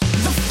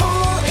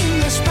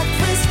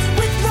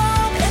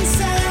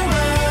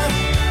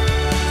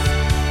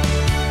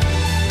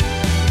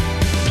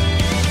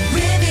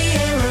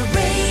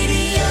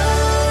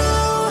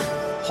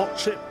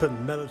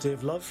And Melody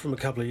of Love from a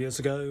couple of years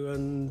ago,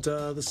 and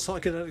the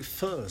Psychedelic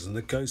Furs and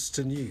the Ghost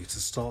in You to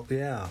start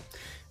the hour.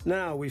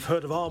 Now, we've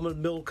heard of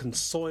almond milk and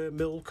soya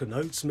milk and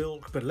oats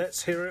milk, but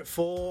let's hear it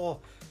for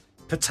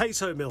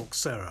potato milk,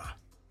 Sarah.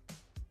 Do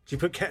you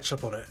put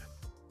ketchup on it?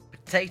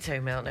 Potato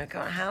milk? No,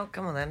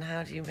 come on then,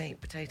 how do you make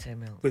potato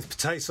milk? With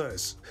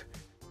potatoes.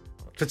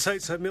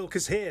 Potato milk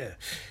is here.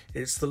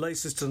 It's the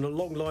latest in a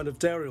long line of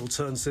dairy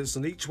alternatives,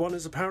 and each one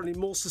is apparently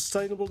more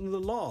sustainable than the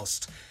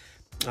last.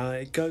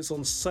 It goes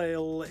on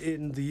sale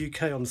in the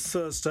UK on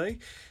Thursday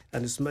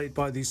and is made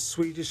by the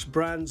Swedish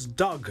brands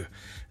Doug,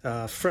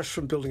 fresh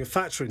from building a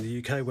factory in the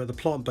UK where the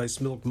plant-based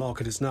milk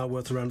market is now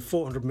worth around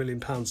 £400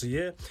 million a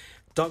year.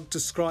 Doug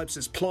describes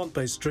its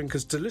plant-based drink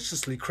as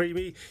deliciously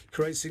creamy,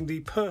 creating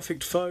the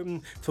perfect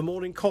foam for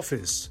morning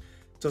coffees.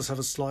 It does have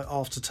a slight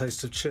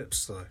aftertaste of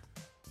chips, though.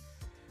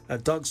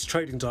 Doug's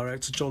trading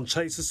director, John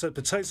Chaser, said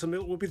potato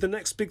milk will be the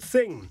next big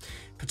thing.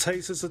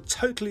 Potatoes are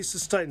totally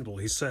sustainable,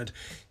 he said.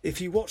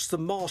 If you watch The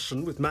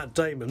Martian with Matt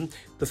Damon,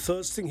 the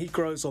first thing he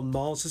grows on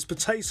Mars is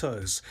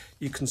potatoes.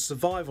 You can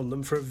survive on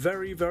them for a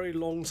very, very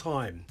long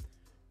time.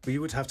 Well,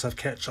 you would have to have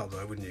ketchup,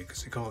 though, wouldn't you?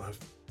 Because you can't have,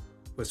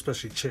 well,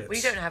 especially chips. Well,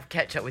 you don't have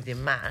ketchup with your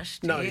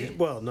mash, do you?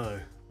 Well, no.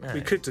 You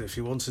could do if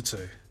you wanted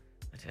to.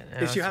 I don't know.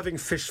 If you're having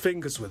fish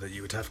fingers with it,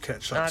 you would have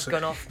ketchup. I've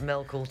gone off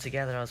milk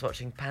altogether. I was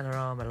watching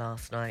Panorama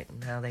last night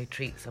and how they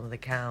treat some of the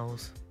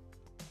cows.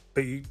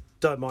 But you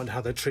don't mind how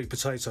they treat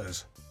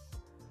potatoes?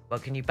 Well,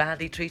 can you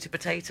badly treat a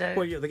potato?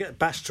 Well, yeah, they get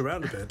bashed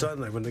around a bit,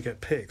 don't they, when they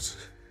get picked?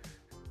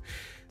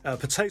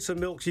 Potato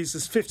milk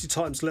uses 50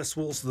 times less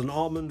water than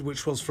almond,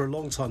 which was for a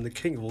long time the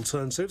king of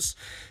alternatives.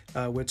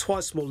 We're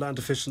twice more land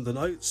efficient than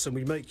oats, and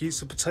we make use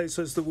of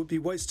potatoes that would be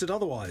wasted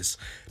otherwise.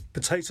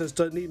 Potatoes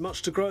don't need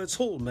much to grow at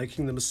all,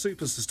 making them a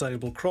super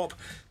sustainable crop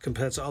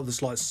compared to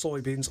others like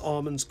soybeans,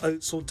 almonds,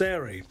 oats or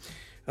dairy.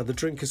 The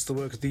drink is the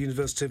work of the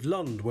University of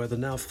Lund, where the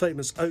now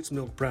famous oat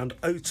milk brand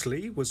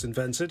Oatly was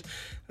invented.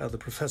 The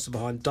professor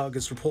behind Doug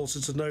is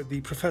reported to know the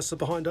professor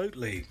behind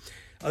Oatly.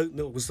 Oat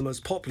milk was the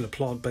most popular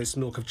plant-based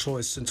milk of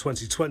choice in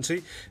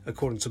 2020,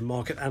 according to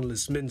market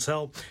analyst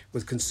Mintel,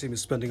 with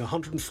consumers spending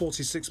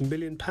 £146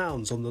 million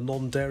on the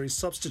non-dairy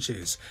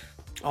substitutes.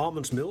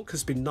 Almond milk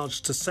has been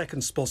nudged to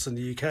second spot in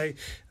the UK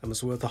and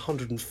was worth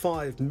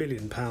 £105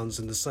 million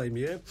in the same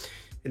year.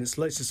 In its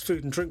latest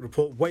food and drink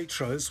report,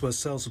 Waitrose, where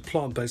sales of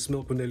plant-based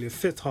milk were nearly a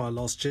fifth higher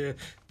last year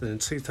than in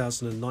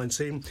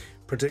 2019,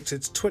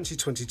 predicted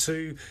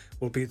 2022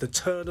 will be the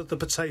turn of the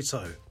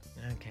potato.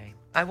 Okay.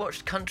 I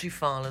watched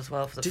Countryfile as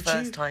well for the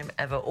first time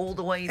ever, all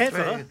the way Ever?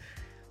 through.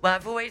 Well,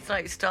 I've always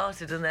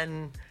started and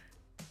then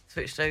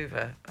switched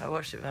over. I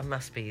watched it. There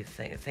must be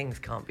things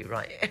can't be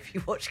right if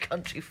you watch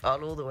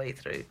Countryfile all the way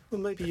through.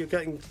 Well, maybe you're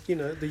getting,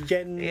 the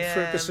yen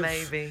for a bit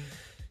maybe.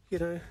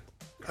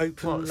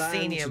 Open land.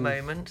 Senior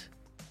moment.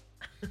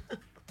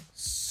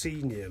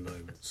 Senior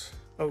moment.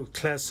 Oh,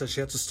 Claire says she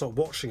had to stop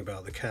watching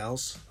about the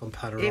cows on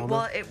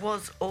Panorama. It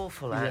was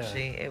awful,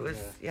 actually. It was,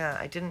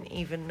 I didn't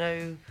even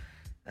know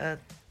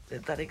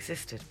that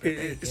existed.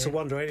 It's a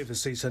wonder any of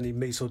us eat any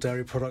meat or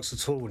dairy products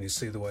at all when you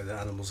see the way that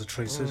animals are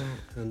treated.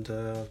 And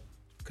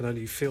can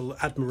only feel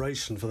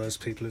admiration for those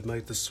people who've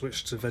made the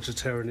switch to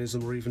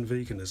vegetarianism or even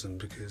veganism,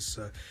 because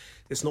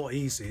it's not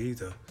easy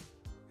either.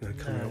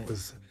 Coming up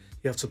with...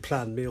 You have to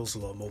plan meals a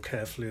lot more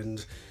carefully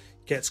and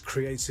get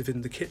creative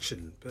in the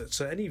kitchen. But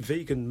any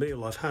vegan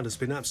meal I've had has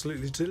been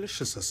absolutely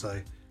delicious, I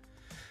say.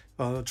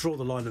 I'll draw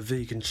the line at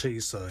vegan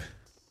cheese, though.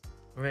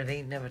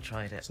 Really? Never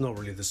tried it. It's not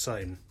really the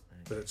same.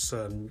 But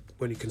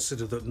when you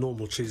consider that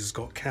normal cheese has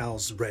got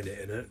cow's rennet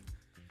in it,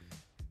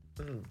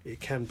 it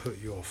can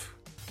put you off.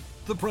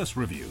 The Press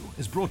Review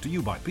is brought to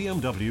you by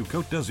BMW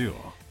Côte d'Azur.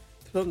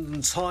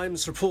 London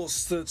Times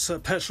reports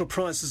that petrol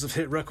prices have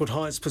hit record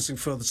highs, putting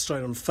further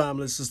strain on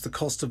families as the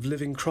cost of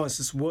living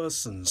crisis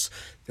worsens.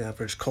 The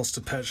average cost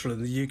of petrol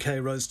in the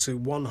UK rose to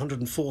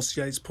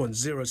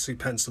 148.02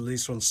 pence a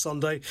litre on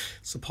Sunday,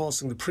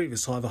 surpassing the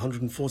previous high of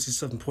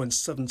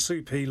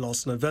 147.72p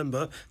last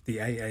November,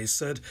 the AA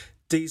said.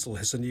 Diesel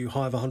hit a new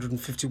high of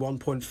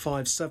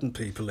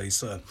 151.57p per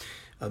litre.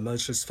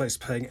 Motorists face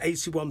paying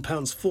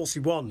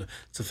 £81.41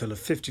 to fill a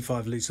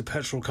 55-litre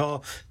petrol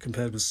car,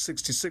 compared with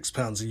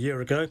 £66 a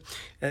year ago.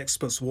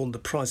 Experts warned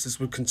that prices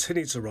would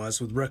continue to rise,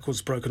 with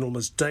records broken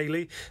almost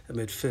daily,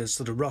 amid fears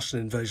that a Russian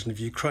invasion of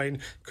Ukraine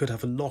could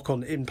have a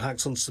knock-on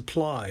impact on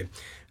supply.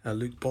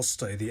 Luke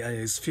Boste, the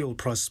AA's fuel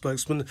price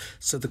spokesman,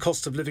 said the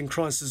cost of living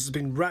crisis has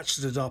been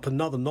ratcheted up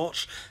another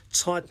notch,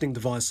 tightening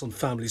the vice on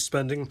family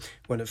spending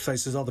when it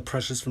faces other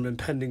pressures from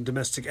impending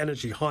domestic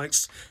energy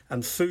hikes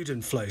and food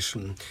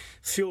inflation.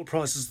 Fuel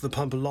prices at the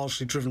pump are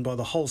largely driven by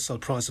the wholesale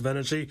price of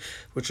energy,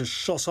 which has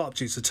shot up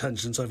due to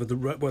tensions over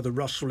whether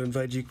Russia will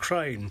invade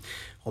Ukraine.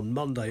 On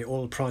Monday,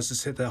 oil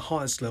prices hit their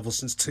highest level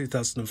since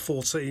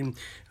 2014,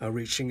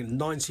 reaching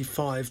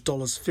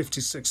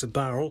 $95.56 a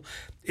barrel.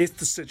 If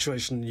the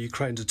situation in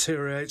Ukraine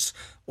deteriorates,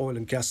 oil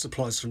and gas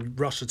supplies from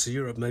Russia to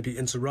Europe may be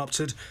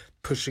interrupted,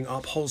 pushing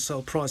up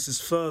wholesale prices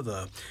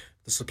further.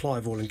 The supply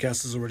of oil and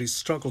gas has already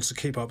struggled to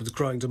keep up with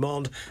growing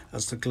demand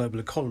as the global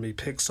economy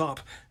picks up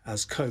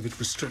as COVID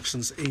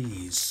restrictions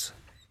ease.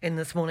 In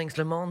this morning's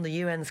Le Monde,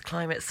 the UN's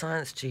climate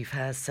science chief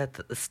has said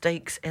that the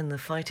stakes in the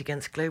fight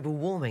against global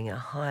warming are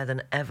higher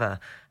than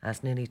ever,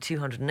 as nearly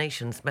 200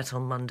 nations met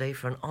on Monday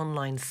for an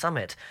online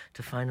summit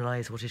to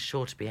finalise what is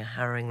sure to be a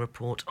harrowing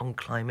report on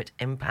climate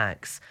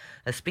impacts.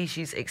 A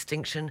species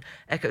extinction,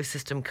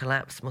 ecosystem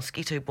collapse,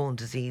 mosquito-borne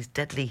disease,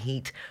 deadly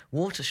heat,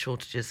 water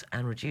shortages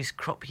and reduced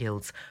crop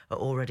yields are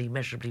already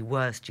measurably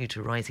worse due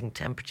to rising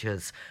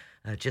temperatures.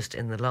 Just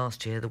in the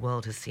last year, the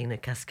world has seen a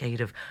cascade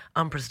of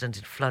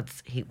unprecedented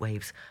floods, heat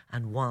waves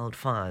and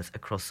wildfires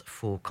across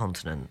 4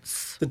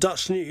 continents. The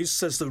Dutch News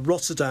says that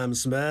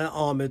Rotterdam's mayor,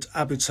 Ahmed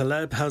Abu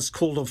Taleb, has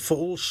called for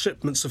all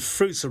shipments of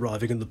fruit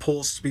arriving in the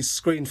ports to be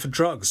screened for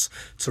drugs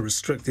to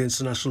restrict the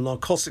international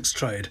narcotics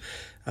trade.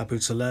 Abu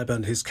Taleb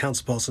and his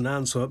counterpart in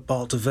Antwerp,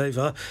 Bart de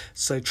Wever,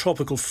 say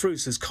tropical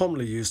fruit is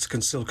commonly used to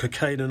conceal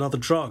cocaine and other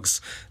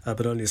drugs,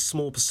 but only a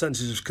small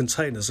percentage of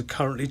containers are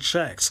currently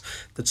checked.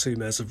 The 2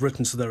 mayors have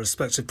written to their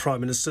respective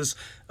prime ministers,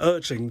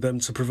 urging them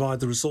to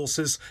provide the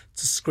resources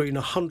to screen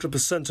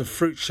 100% of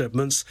fruit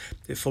shipments.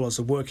 It follows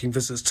a working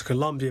visit to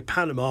Colombia,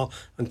 Panama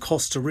and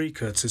Costa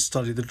Rica to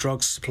study the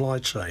drug supply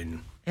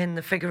chain. In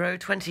the Figaro,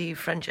 20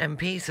 French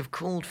MPs have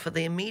called for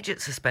the immediate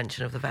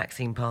suspension of the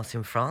vaccine pass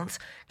in France,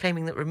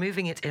 claiming that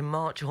removing it in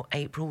March or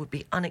April would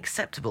be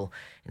unacceptable.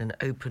 In an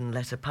open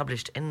letter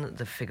published in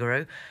the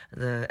Figaro,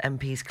 the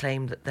MPs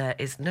claim that there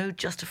is no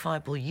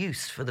justifiable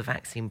use for the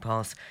vaccine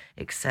pass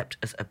except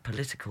as a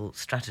political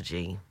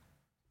strategy.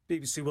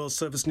 BBC World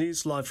Service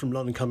News live from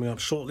London coming up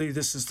shortly.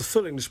 This is the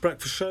Full English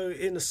Breakfast Show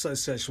in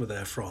association with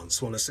Air France,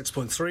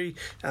 106.3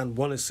 and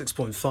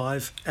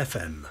 106.5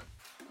 FM.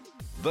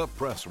 The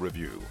Press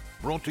Review,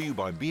 brought to you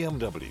by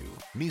BMW,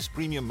 Nice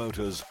Premium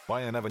Motors,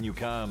 Bayern Avenue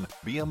Cannes,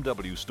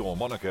 BMW Store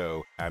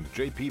Monaco and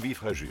JPV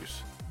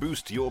Fréjus.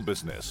 Boost your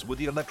business with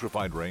the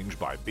electrified range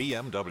by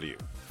BMW.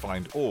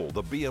 Find all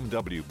the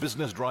BMW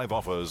Business Drive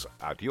offers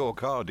at your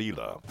car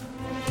dealer.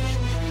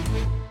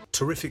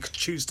 Terrific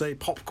Tuesday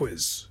pop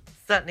quiz.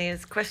 Certainly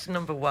is. Question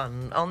number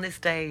 1. On this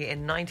day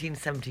in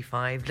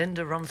 1975,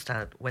 Linda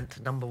Ronstadt went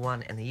to number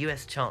 1 in the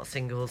US chart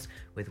singles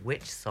with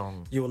which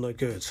song? You're No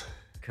Good.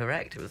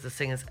 Correct. It was the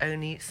singer's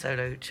only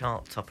solo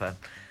chart topper.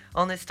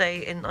 On this day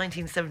in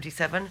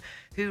 1977,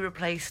 who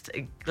replaced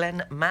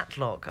Glenn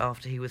Matlock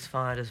after he was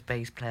fired as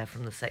bass player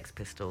from the Sex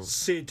Pistols?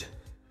 Sid.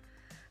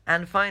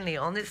 And finally,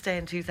 on this day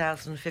in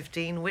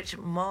 2015, which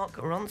Mark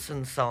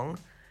Ronson song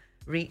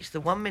reached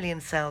the 1 million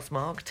sales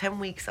mark 10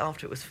 weeks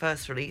after it was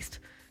first released,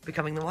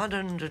 becoming the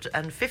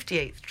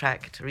 158th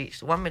track to reach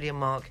the 1 million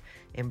mark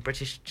in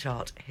British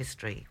chart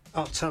history?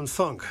 Uptown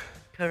Funk.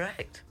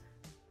 Correct.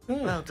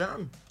 Well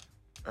done.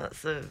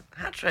 That's a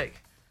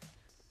hat-trick.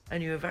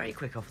 And you were very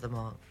quick off the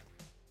mark.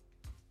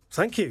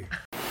 Thank you.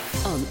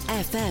 On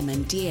FM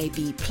and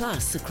DAB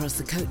Plus across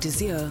the Côte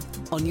d'Azur,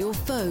 on your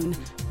phone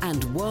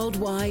and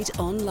worldwide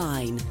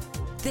online.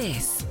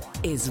 This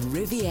is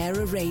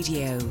Riviera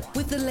Radio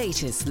with the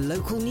latest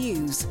local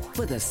news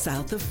for the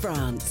south of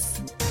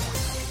France.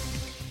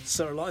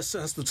 Sarah Lyster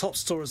has the top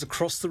stories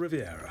across the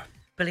Riviera.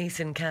 Police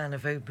in Cannes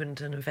have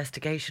opened an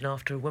investigation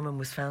after a woman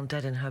was found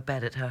dead in her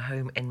bed at her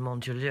home in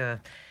Montjolieu.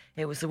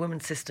 It was the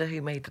woman's sister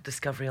who made the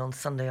discovery on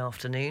Sunday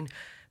afternoon.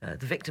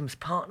 The victim's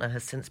partner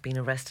has since been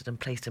arrested and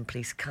placed in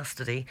police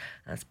custody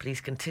as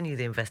police continue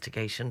the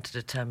investigation to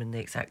determine the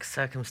exact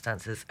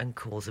circumstances and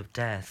cause of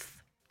death.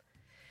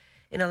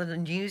 In other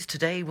news,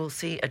 today we'll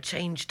see a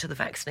change to the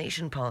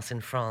vaccination pass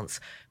in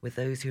France, with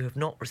those who have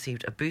not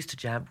received a booster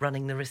jab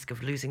running the risk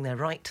of losing their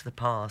right to the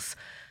pass.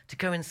 To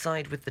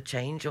coincide with the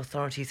change,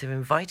 authorities have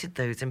invited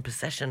those in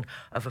possession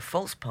of a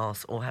false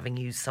pass or having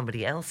used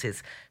somebody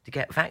else's to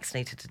get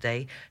vaccinated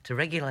today to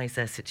regularise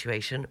their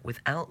situation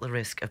without the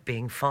risk of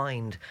being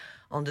fined.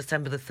 On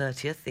December the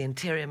 30th, the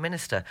Interior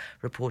Minister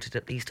reported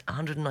at least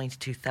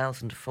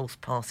 192,000 false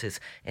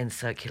passes in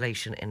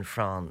circulation in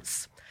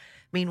France.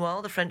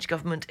 Meanwhile, the French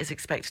government is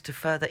expected to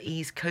further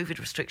ease COVID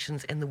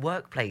restrictions in the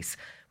workplace,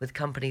 with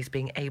companies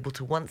being able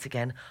to once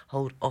again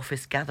hold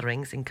office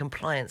gatherings in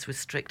compliance with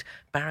strict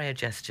barrier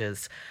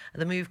gestures.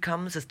 The move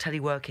comes as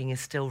teleworking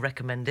is still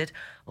recommended,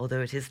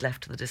 although it is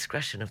left to the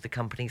discretion of the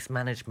company's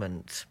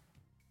management.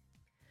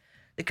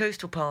 The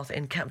coastal path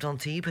in Cap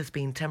d'Antibes has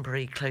been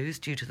temporarily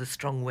closed due to the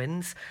strong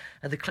winds.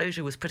 The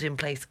closure was put in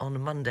place on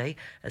Monday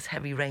as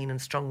heavy rain and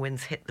strong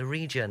winds hit the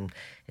region.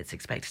 It's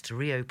expected to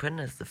reopen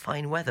as the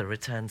fine weather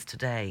returns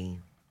today.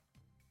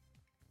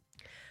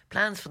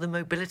 Plans for the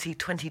Mobility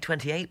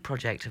 2028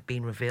 project have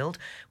been revealed,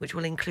 which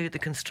will include the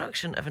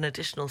construction of an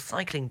additional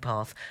cycling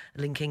path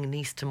linking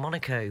Nice to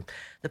Monaco.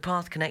 The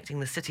path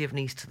connecting the city of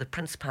Nice to the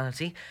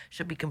Principality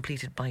should be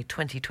completed by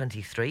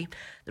 2023.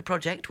 The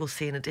project will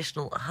see an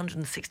additional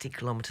 160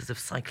 kilometres of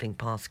cycling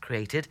paths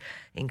created,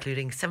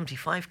 including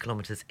 75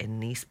 kilometres in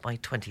Nice by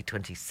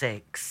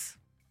 2026.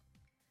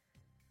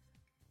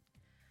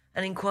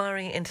 An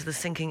inquiry into the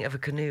sinking of a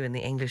canoe in the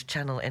English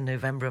Channel in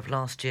November of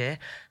last year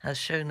has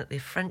shown that the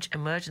French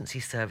emergency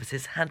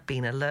services had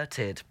been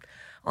alerted.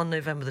 On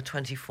November the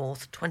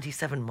 24th,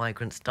 27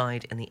 migrants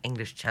died in the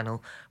English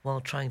Channel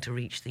while trying to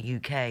reach the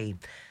UK.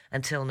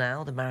 Until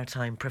now, the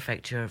Maritime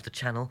Prefecture of the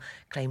Channel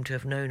claimed to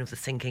have known of the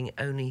sinking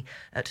only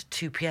at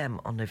 2 p.m.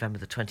 on November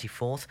the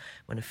 24th,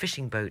 when a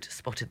fishing boat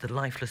spotted the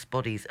lifeless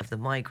bodies of the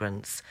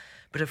migrants.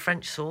 But a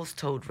French source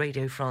told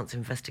Radio France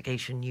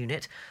Investigation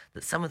Unit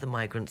that some of the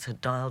migrants had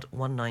dialed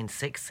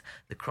 196,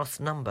 the cross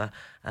number,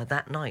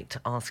 that night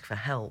to ask for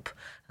help.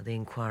 The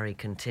inquiry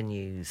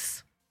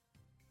continues.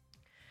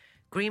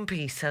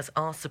 Greenpeace has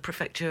asked the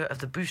Prefecture of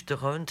the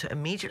Bouches-du-Rhône to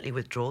immediately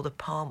withdraw the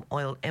palm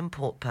oil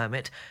import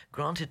permit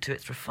granted to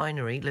its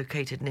refinery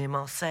located near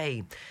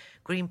Marseille.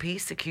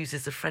 Greenpeace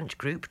accuses the French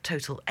group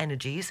Total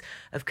Energies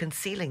of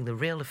concealing the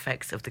real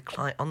effects of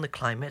on the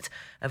climate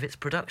of its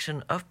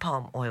production of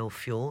palm oil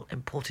fuel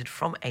imported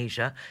from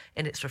Asia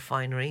in its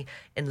refinery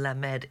in La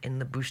Mède in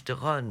the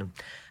Bouches-du-Rhône.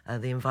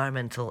 The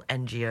environmental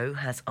NGO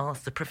has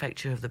asked the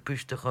Prefecture of the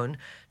Bouches-du-Rhône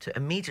to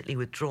immediately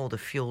withdraw the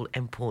fuel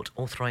import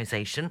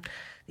authorisation.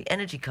 The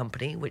energy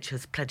company, which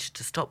has pledged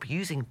to stop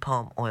using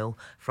palm oil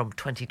from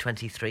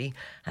 2023,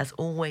 has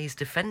always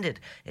defended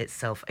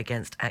itself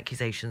against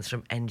accusations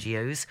from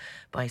NGOs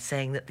by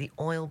saying that the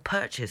oil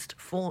purchased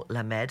for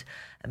La Mède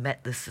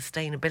met the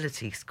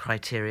sustainability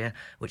criteria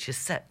which is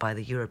set by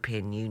the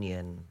European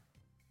Union.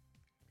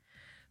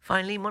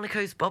 Finally,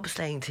 Monaco's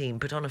bobsleighing team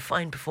put on a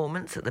fine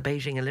performance at the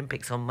Beijing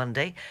Olympics on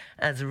Monday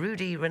as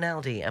Rudy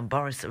Rinaldi and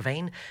Boris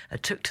Vain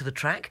took to the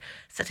track,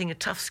 setting a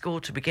tough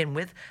score to begin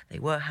with. They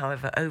were,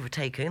 however,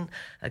 overtaken,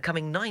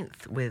 coming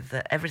ninth, with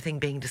everything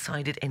being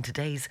decided in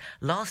today's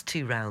last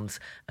two rounds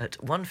at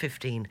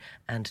 1:15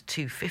 and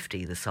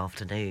 2:50 this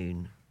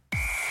afternoon.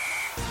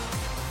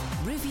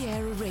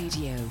 Riviera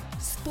Radio,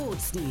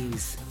 Sports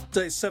News.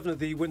 Day 7 of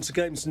the Winter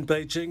Games in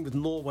Beijing, with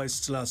Norway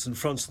still out in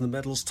front on the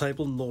medals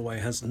table. Norway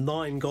has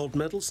 9 gold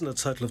medals and a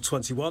total of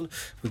 21,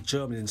 with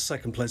Germany in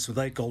second place with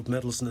 8 gold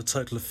medals and a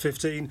total of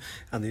 15,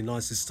 and the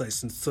United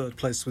States in third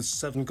place with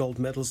 7 gold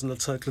medals and a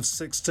total of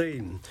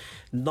 16.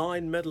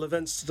 9 medal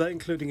events today,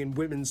 including in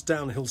women's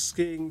downhill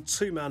skiing,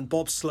 2-man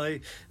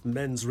bobsleigh,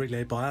 men's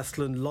relay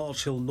biathlon,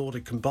 large hill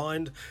Nordic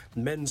combined,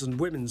 men's and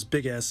women's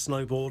big air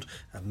snowboard,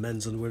 and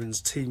men's and women's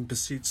team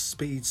pursuit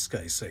speed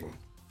skating.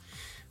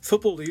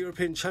 Football, the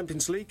European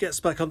Champions League gets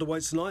back underway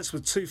tonight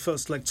with 2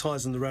 first-leg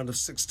ties in the round of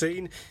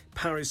 16.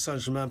 Paris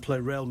Saint-Germain play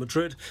Real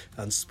Madrid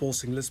and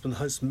Sporting Lisbon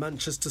host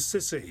Manchester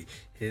City.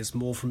 Here's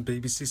more from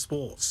BBC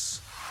Sports.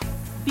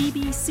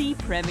 BBC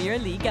Premier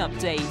League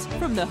update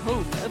from the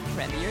home of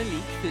Premier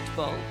League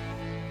football.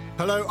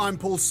 Hello, I'm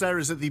Paul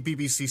Serres at the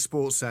BBC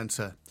Sports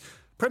Centre.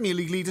 Premier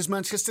League leaders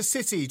Manchester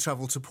City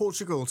travel to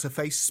Portugal to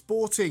face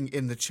Sporting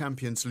in the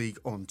Champions League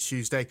on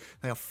Tuesday.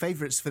 They are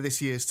favourites for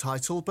this year's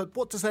title, but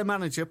what does their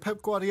manager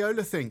Pep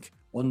Guardiola think?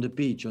 On the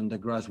pitch, on the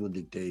grass will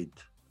dictate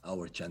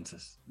our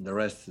chances. The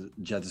rest,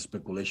 just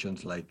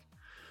speculations like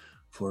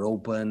for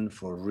open,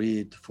 for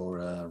read, for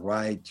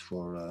right,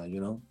 for,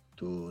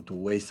 to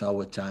waste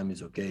our time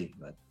is okay.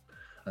 But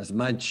as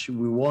much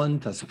we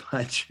want, as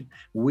much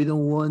we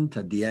don't want,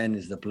 at the end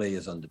is the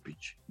players on the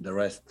pitch. The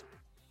rest,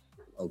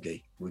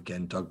 okay, we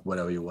can talk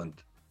whatever you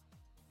want.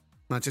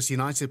 Manchester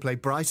United play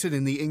Brighton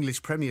in the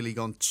English Premier League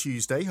on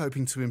Tuesday,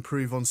 hoping to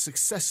improve on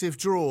successive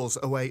draws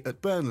away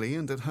at Burnley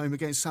and at home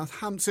against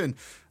Southampton.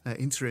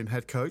 Interim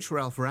head coach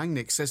Ralf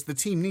Rangnick says the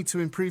team need to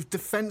improve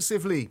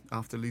defensively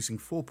after losing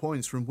 4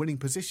 points from winning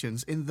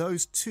positions in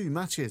those 2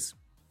 matches.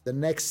 The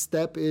next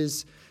step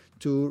is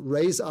to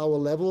raise our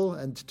level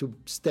and to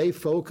stay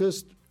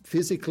focused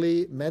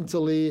physically,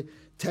 mentally,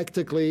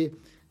 tactically.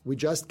 We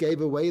just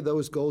gave away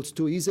those goals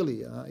too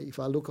easily. If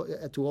I look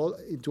into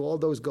all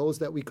those goals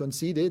that we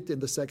conceded in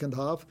the second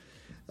half,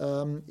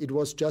 it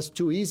was just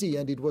too easy,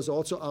 and it was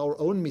also our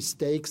own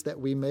mistakes that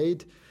we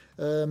made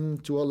to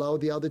allow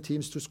the other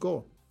teams to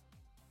score.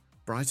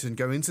 Brighton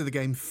go into the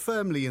game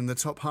firmly in the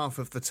top half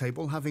of the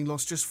table, having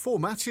lost just 4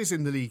 matches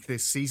in the league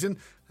this season.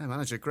 Their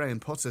manager Graham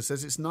Potter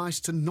says it's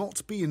nice to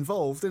not be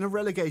involved in a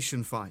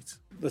relegation fight.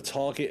 The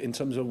target in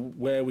terms of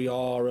where we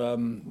are at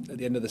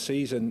the end of the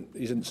season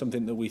isn't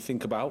something that we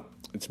think about.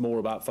 It's more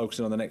about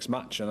focusing on the next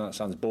match, and that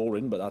sounds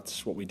boring, but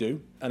that's what we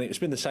do. And it's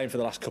been the same for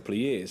the last couple of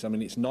years. I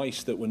mean, it's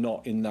nice that we're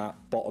not in that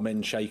bottom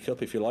end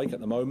shake-up, if you like, at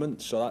the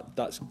moment. So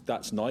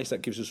that's nice.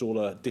 That gives us all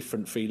a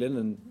different feeling,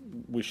 and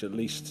we should at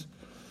least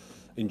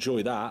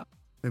enjoy that.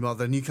 Meanwhile,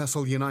 the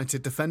Newcastle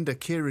United defender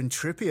Kieran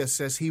Trippier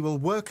says he will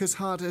work as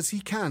hard as he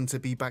can to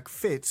be back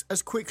fit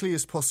as quickly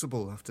as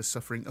possible after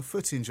suffering a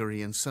foot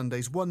injury in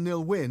Sunday's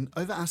 1-0 win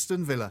over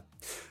Aston Villa.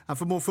 And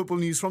for more football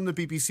news from the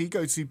BBC,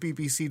 go to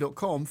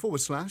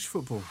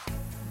bbc.com/football.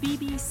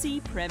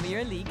 BBC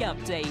Premier League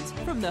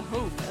update from the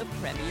home of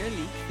Premier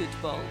League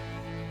football.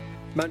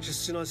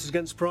 Manchester United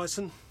against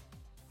Brighton.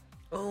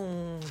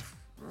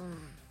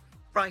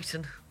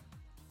 Brighton.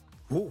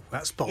 Oh,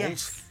 that's bold.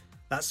 Yes.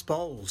 That's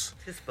bold.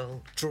 It is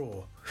bold.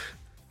 Draw.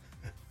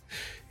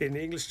 In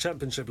the English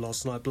Championship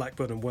last night,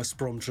 Blackburn and West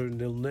Brom drew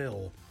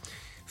 0-0.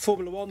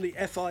 Formula One, the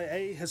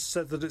FIA has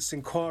said that its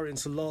inquiry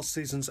into last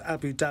season's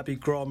Abu Dhabi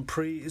Grand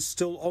Prix is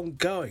still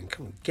ongoing.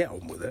 Come on, get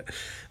on with it.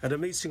 At a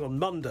meeting on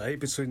Monday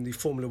between the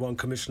Formula One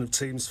Commission of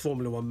Teams,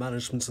 Formula One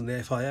Management and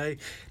the FIA,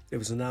 it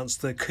was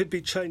announced there could be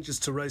changes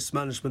to race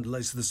management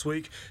later this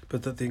week,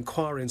 but that the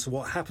inquiry into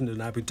what happened in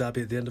Abu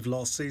Dhabi at the end of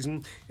last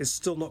season is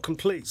still not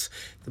complete.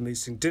 The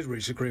meeting did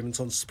reach agreement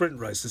on sprint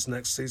races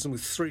next season,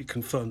 with 3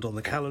 confirmed on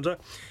the calendar.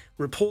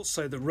 Reports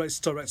say that race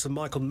director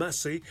Michael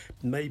Massey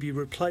may be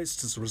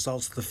replaced as a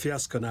result of the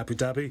fiasco in Abu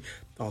Dhabi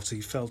after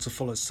he failed to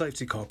follow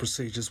safety car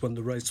procedures when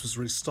the race was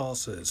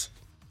restarted.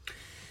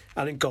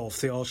 And in golf,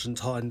 the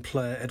Argentine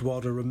player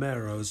Eduardo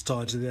Romero has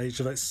died at the age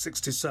of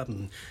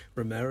 67.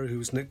 Romero, who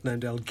was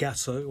nicknamed El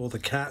Gato, or the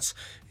Cat,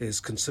 is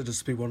considered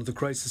to be one of the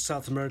greatest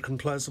South American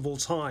players of all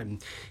time.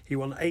 He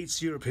won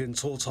 8 European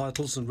Tour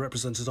titles and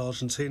represented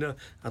Argentina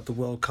at the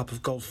World Cup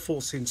of Golf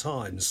 14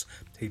 times.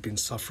 He'd been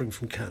suffering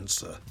from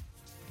cancer.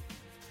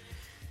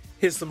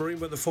 Here's the marine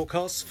weather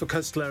forecast. For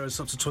coastal areas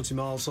up to 20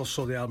 miles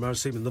offshore the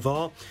Almarazim and the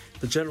Var.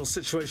 The general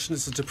situation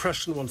is a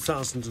depression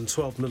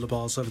 1,012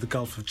 millibars over the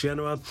Gulf of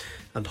Genoa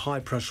and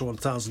high pressure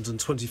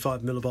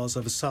 1,025 millibars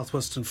over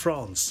southwestern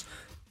France.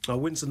 Our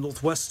winds are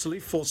northwesterly,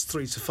 force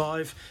 3 to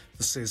 5.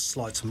 The sea is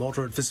slight to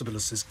moderate,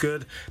 visibility is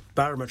good.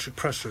 Barometric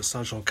pressure at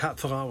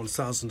Saint-Jean-Cap-Ferrat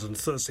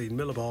 1,013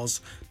 millibars.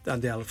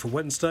 And the outlook for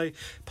Wednesday,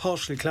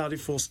 partially cloudy,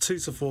 force 2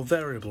 to 4,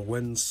 variable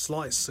winds,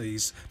 slight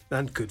seas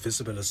and good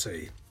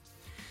visibility.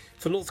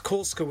 For North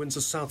Corsica, winds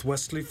are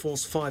southwesterly,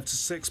 force 5 to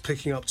 6,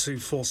 picking up to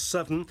force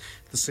 7.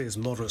 The sea is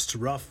moderate to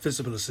rough,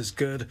 visibility is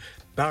good.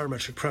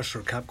 Barometric pressure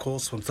at Cap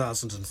Corse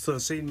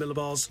 1,013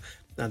 millibars.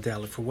 And the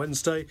outlook for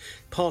Wednesday,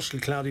 partially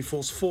cloudy,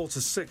 force 4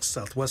 to 6,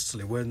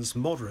 southwesterly winds,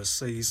 moderate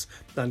seas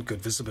and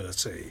good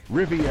visibility.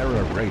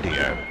 Riviera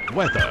Radio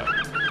weather.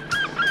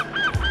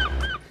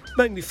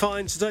 Mainly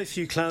fine today,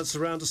 few clouds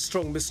around, a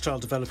strong mistral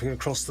developing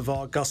across the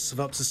Var, gusts of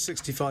up to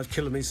 65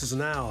 kilometres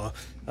an hour.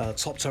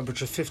 Top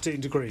temperature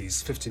 15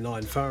 degrees,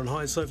 59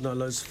 Fahrenheit, overnight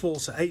lows 4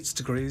 to 8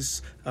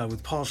 degrees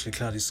with partially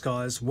cloudy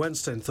skies.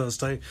 Wednesday and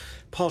Thursday,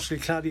 partially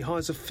cloudy,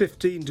 highs of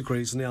 15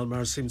 degrees in the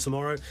Almarazim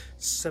tomorrow,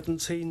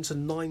 17 to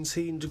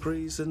 19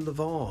 degrees in the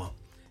Var.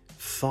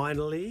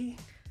 Finally,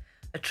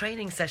 a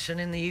training session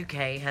in the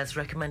UK has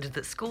recommended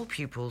that school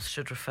pupils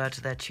should refer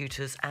to their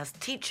tutors as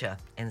teacher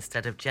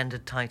instead of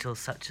gendered titles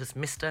such as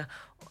Mr.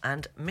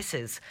 and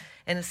Mrs.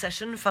 In a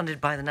session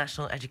funded by the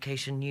National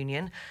Education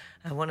Union,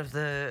 one of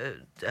the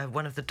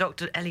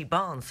Dr. Ellie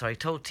Barnes,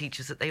 told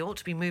teachers that they ought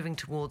to be moving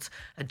towards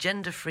a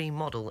gender-free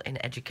model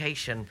in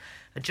education.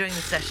 During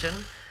the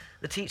session,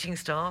 the teaching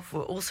staff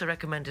were also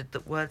recommended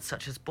that words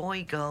such as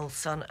boy, girl,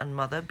 son and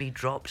mother be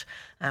dropped,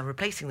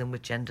 replacing them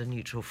with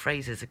gender-neutral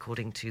phrases,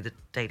 according to the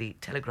Daily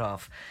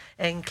Telegraph.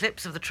 In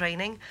clips of the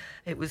training,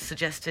 it was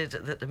suggested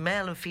that the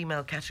male and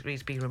female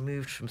categories be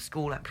removed from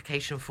school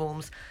application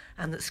forms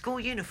and that school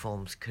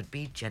uniforms could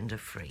be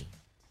gender-free.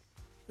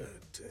 Oh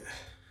dear.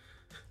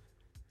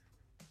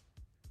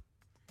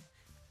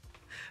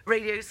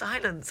 Radio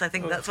silence, I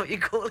think that's what you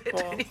call it.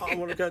 Oh, I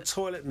want to go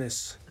toilet,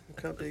 miss.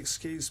 Can't be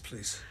excused,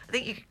 please. I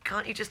think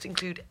can't you just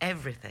include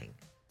everything?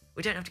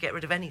 We don't have to get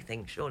rid of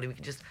anything, surely. We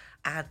can just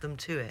add them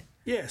to it.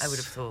 Yes. I would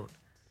have thought.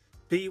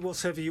 Be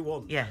whatever you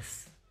want.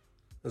 Yes.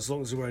 As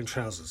long as you're wearing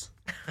trousers.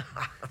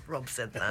 Rob said that.